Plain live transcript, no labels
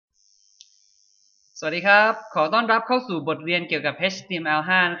สวัสดีครับขอต้อนรับเข้าสู่บทเรียนเกี่ยวกับ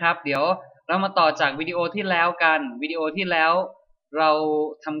HTML5 นะครับเดี๋ยวเรามาต่อจากวิดีโอที่แล้วกันวิดีโอที่แล้วเรา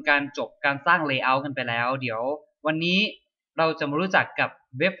ทำการจบการสร้าง Layout กันไปแล้วเดี๋ยววันนี้เราจะมารู้จักกับ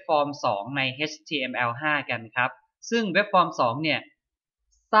Webform 2 ใน HTML5 กันครับซึ่ง Webform 2 เนี่ย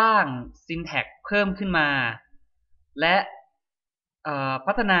สร้าง Syntax เพิ่มขึ้นมาและ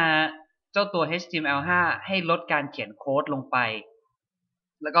พัฒนาเจ้าตัว HTML5 ให้ลดการเขียนโค้ดลงไป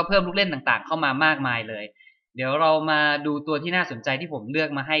แล้วก็เพิ่มลูกเล่นต่างๆเข้ามามากมายเลยเดี๋ยวเรามาดูตัวที่น่าสนใจที่ผมเลือก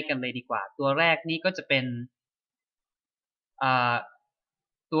มาให้กันเลยดีกว่าตัวแรกนี่ก็จะเป็น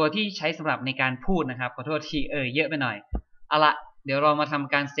ตัวที่ใช้สำหรับในการพูดนะครับขอโทษทีเยอะไปหน่อยเอาละเดี๋ยวเรามาท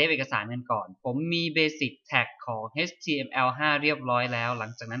ำการเซฟเอกสารกันก่อนผมมี Basic Tag ของ HTML5 เรียบร้อยแล้วหลั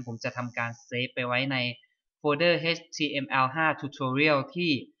งจากนั้นผมจะทำการเซฟไปไว้ในโฟลเดอร์ HTML5 Tutorial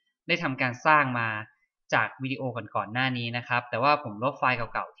ที่ได้ทำการสร้างมาจากวิดีโอก่อนหน้านี้นะครับแต่ว่าผมลบไฟล์เ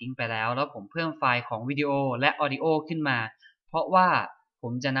ก่าๆทิ้งไปแล้วผมเพิ่มไฟล์ของวิดีโอและออดิโอขึ้นมาเพราะว่าผ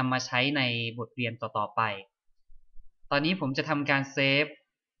มจะนำมาใช้ในบทเรียนต่อๆไปตอนนี้ผมจะทำการเซฟ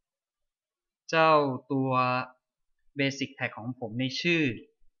เจ้าตัว Basic Tag ของผมในชื่อ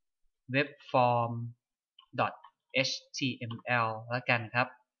Webform .html แล้วกันครับ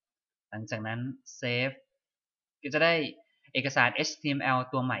หลังจากนั้นเซฟก็จะได้เอกสาร HTML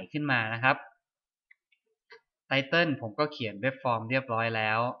ตัวใหม่ขึ้นมานะครับTitle ผมก็เขียน Webform เรียบร้อยแ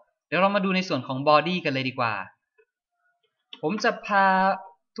ล้วเดี๋ยวเรามาดูในส่วนของ Body กันเลยดีกว่าผมจะพา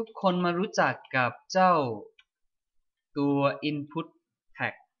ทุกคนมารู้จักกับเจ้าตัว Input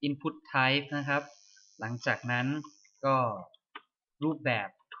Tag Input Type นะครับหลังจากนั้นก็รูปแบบ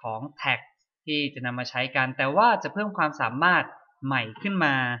ของ Tag ที่จะนำมาใช้กันแต่ว่าจะเพิ่มความสามารถใหม่ขึ้นม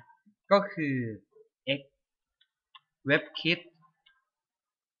าก็คือ X WebKit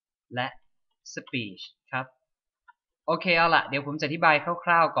และ Speech ครับโอเคเอาละเดี๋ยวผมจะอธิบายค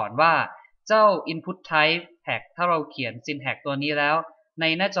ร่าวๆก่อนว่าเจ้า Input Type Tag ถ้าเราเขียน Syntax ตัวนี้แล้วใน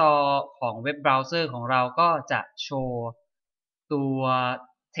หน้าจอของเว็บเบราว์เซอร์ของเราก็จะโชว์ตัว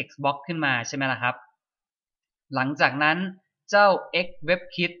Text Box ขึ้นมาใช่ไหมล่ะครับหลังจากนั้นเจ้า X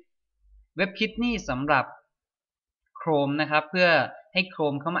WebKit นี่สำหรับ Chrome นะครับเพื่อให้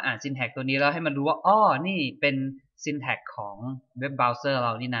Chrome เข้ามาอ่าน Syntax ตัวนี้แล้วให้มันรู้ว่าอ้อนี่เป็น Syntax ของเว็บเบราว์เซอร์เร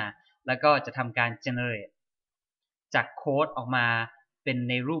านี่นะแล้วก็จะทำการ generate จากโค้ดออกมาเป็น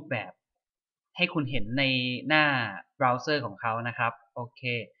ในรูปแบบให้คุณเห็นในหน้าเบราว์เซอร์ของเขานะครับโอเค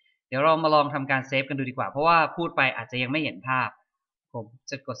เดี๋ยวเรามาลองทำการเซฟกันดูดีกว่าเพราะว่าพูดไปอาจจะยังไม่เห็นภาพผม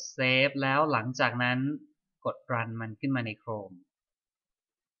จะกดเซฟแล้วหลังจากนั้นกด run มันขึ้นมาใน Chrome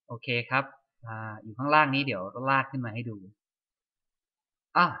โอเคครับอยู่ข้างล่างนี้เดี๋ยวลากขึ้นมาให้ดู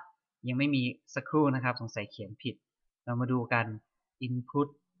ยังไม่มีสักครู่นะครับสงสัยเขียนผิดเรามาดูกัน input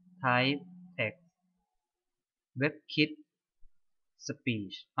type text WebKit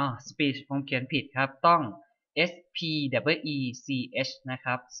Speech Speech ผมเขียนผิดครับต้อง SPEECH นะค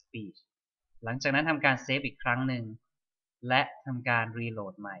รับ Speech หลังจากนั้นทำการเซฟอีกครั้งหนึ่งและทำการรีโหล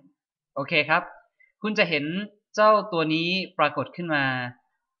ดใหม่โอเคครับคุณจะเห็นเจ้าตัวนี้ปรากฏขึ้นมา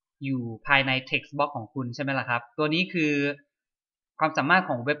อยู่ภายใน text box ของคุณใช่ไหมล่ะครับตัวนี้คือความสามารถ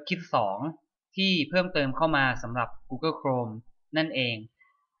ของ WebKit 2 ที่เพิ่มเติมเข้ามาสำหรับ Google Chrome นั่นเอง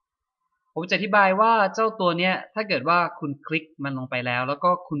ผมจะอธิบายว่าเจ้าตัวเนี้ยถ้าเกิดว่าคุณคลิกมันลงไปแล้ว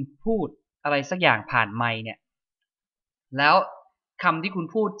ก็คุณพูดอะไรสักอย่างผ่านไมค์เนี่ยแล้วคำที่คุณ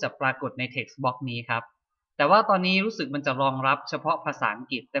พูดจะปรากฏใน text box นี้ครับแต่ว่าตอนนี้รู้สึกมันจะรองรับเฉพาะภาษาอัง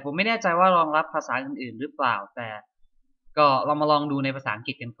กฤษแต่ผมไม่แน่ใจว่ารองรับภาษาอื่นๆหรือเปล่าแต่ก็เรามาลองดูในภาษาอังก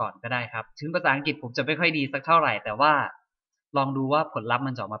ฤษกันก่อนก็ได้ครับถึงภาษาอังกฤษผมจะไม่ค่อยดีสักเท่าไหร่แต่ว่าลองดูว่าผลลัพธ์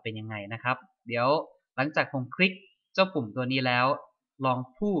มันจะออกมาเป็นยังไงนะครับเดี๋ยวหลังจากผมคลิกเจ้าปุ่มตัวนี้แล้วลอง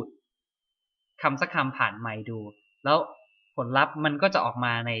พูดคำสักคำผ่านไมค์ดูแล้วผลลัพธ์มันก็จะออกม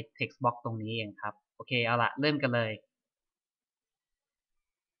าใน text box ตรงนี้เองครับโอเคเอาละเริ่มกันเลย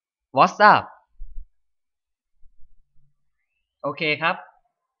What's up โอเคครับ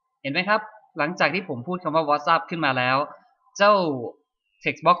เห็นไหมครับหลังจากที่ผมพูดคำว่า What's up ขึ้นมาแล้วเจ้า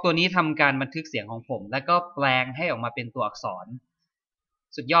text box ตัวนี้ทำการบันทึกเสียงของผมแล้วก็แปลงให้ออกมาเป็นตัวอักษร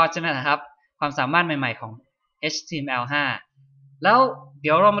สุดยอดใช่ไหมนะครับความสามารถใหม่ๆของ HTML5 แล้วเ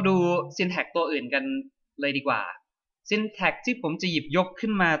ดี๋ยวเรามาดู syntax ตัวอื่นกันเลยดีกว่า syntax ที่ผมจะหยิบยกขึ้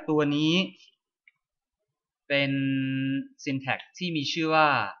นมาตัวนี้เป็น syntax ที่มีชื่อว่า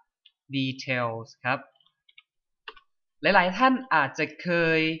Details ครับหลายๆท่านอาจจะเค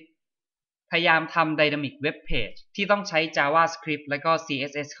ยพยายามทำ Dynamic Web Page ที่ต้องใช้ JavaScript และก็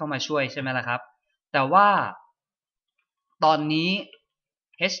CSS เข้ามาช่วยใช่ไหมล่ะครับแต่ว่าตอนนี้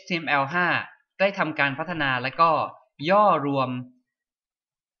HTML5 ได้ทำการพัฒนาและก็ย่อรวม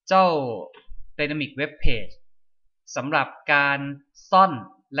เจ้า Dynamic Web Page สำหรับการซ่อน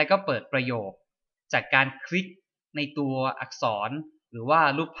และก็เปิดประโยค จากการคลิกในตัวอักษรหรือว่า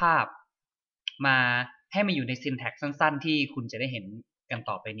รูปภาพมาให้มันอยู่ใน syntax สั้นๆที่คุณจะได้เห็นกัน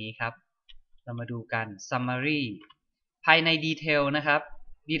ต่อไปนี้ครับเรามาดูกัน summary ภายใน detail นะครับ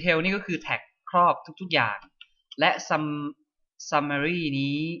detail นี่ก็คือแท็กครอบทุกๆอย่างและ summary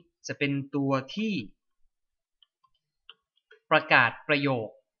นี้จะเป็นตัวที่ประกาศประโยค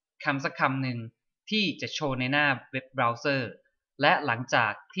คำสักคำหนึ่งที่จะโชว์ในหน้าเว็บเบราว์เซอร์และหลังจา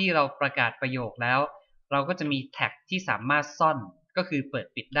กที่เราประกาศประโยคแล้วเราก็จะมีแท็กที่สามารถซ่อนก็คือเปิด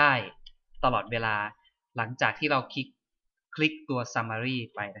ปิดได้ตลอดเวลาหลังจากที่เราคลิกตัว summary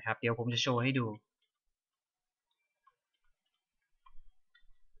ไปนะครับเดี๋ยวผมจะโชว์ให้ดู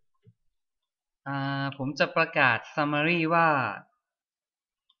ผมจะประกาศ summary ว่า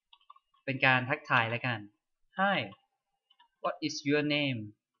เป็นการทักทายแล้วกัน Hi what is your name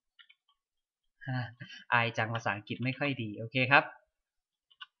อายจังภาษาอังกฤษไม่ค่อยดีโอเคครับ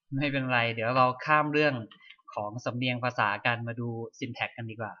ไม่เป็นไรเดี๋ยวเราข้ามเรื่องของสำเนียงภาษากันมาดู syntax กัน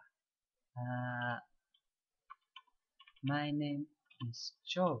ดีกว่าMy name is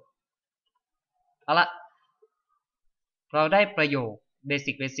Joe เอาละเราได้ประโยค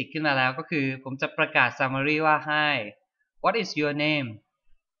basic ขึ้นมาแล้วก็คือผมจะประกาศ summary ว่า Hi what is your name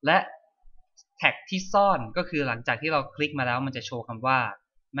และแท็กที่ซ่อนก็คือหลังจากที่เราคลิกมาแล้วมันจะโชว์คำว่า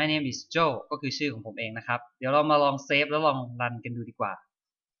My name is Joe ก็คือชื่อของผมเองนะครับเดี๋ยวเรามาลองเซฟแล้วลองรันกันดูดีกว่า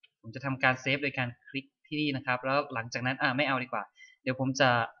ผมจะทำการเซฟโดยการคลิกที่นี่นะครับแล้วหลังจากนั้นไม่เอาดีกว่าเดี๋ยวผมจะ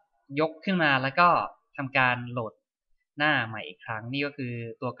ยกขึ้นมาแล้วก็ทำการโหลดหน้าใหม่อีกครั้งนี่ก็คือ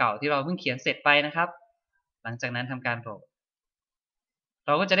ตัวเก่าที่เราเพิ่งเขียนเสร็จไปนะครับหลังจากนั้นทำการโหลดเ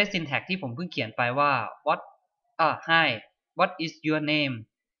ราก็จะได้ syntax ที่ผมเพิ่งเขียนไปว่า Hi what is your name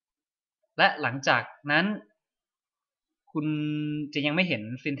และหลังจากนั้นคุณจะยังไม่เห็น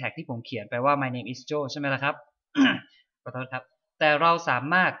syntax ที่ผมเขียนไปว่า my name is Joe ใช่ไหมล่ะครับ ขอโทษครับแต่เราสา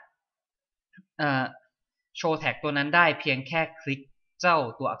มารถโชว์แท็กตัวนั้นได้เพียงแค่คลิกเจ้า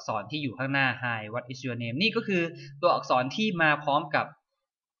ตัวอักษรที่อยู่ข้างหน้า Hi what is your name นี่ก็คือตัวอักษรที่มาพร้อมกับ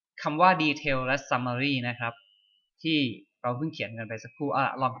คำว่า detail และ summary นะครับที่เราเพิ่งเขียนกันไปสักครู่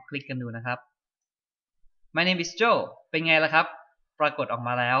ลองคลิกกันดูนะครับ My name is Joe เป็นไงล่ะครับปรากฏออกม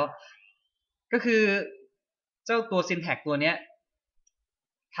าแล้วก็คือเจ้าตัว syntax ตัวเนี้ย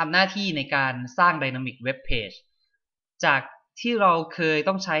ทำหน้าที่ในการสร้าง dynamic web page จากที่เราเคย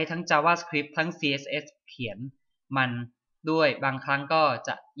ต้องใช้ทั้ง JavaScript ทั้ง CSS เขียนมันด้วยบางครั้งก็จ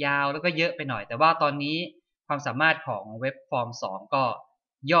ะยาวแล้วก็เยอะไปหน่อยแต่ว่าตอนนี้ความสามารถของ Webform 2 ก็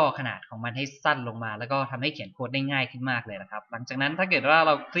ย่อขนาดของมันให้สั้นลงมาแล้วก็ทำให้เขียนโค้ดได้ง่ายขึ้นมากเลยนะครับหลังจากนั้นถ้าเกิดว่าเ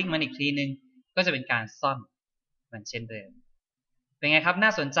ราคลิกมันอีกทีนึงก็จะเป็นการซ่อนเหมือนเช่นเดิมเป็นไงครับน่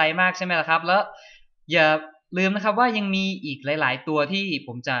าสนใจมากใช่ไหมล่ะครับแล้วอย่าลืมนะครับว่ายังมีอีกหลายๆตัวที่ผ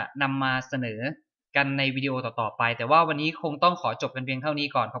มจะนำมาเสนอกันในวิดีโอต่อๆไปแต่ว่าวันนี้คงต้องขอจบกันเพียงเท่านี้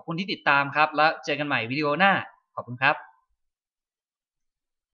ก่อนขอบคุณที่ติดตามครับแล้วเจอกันใหม่วิดีโอหน้าขอบคุณครับ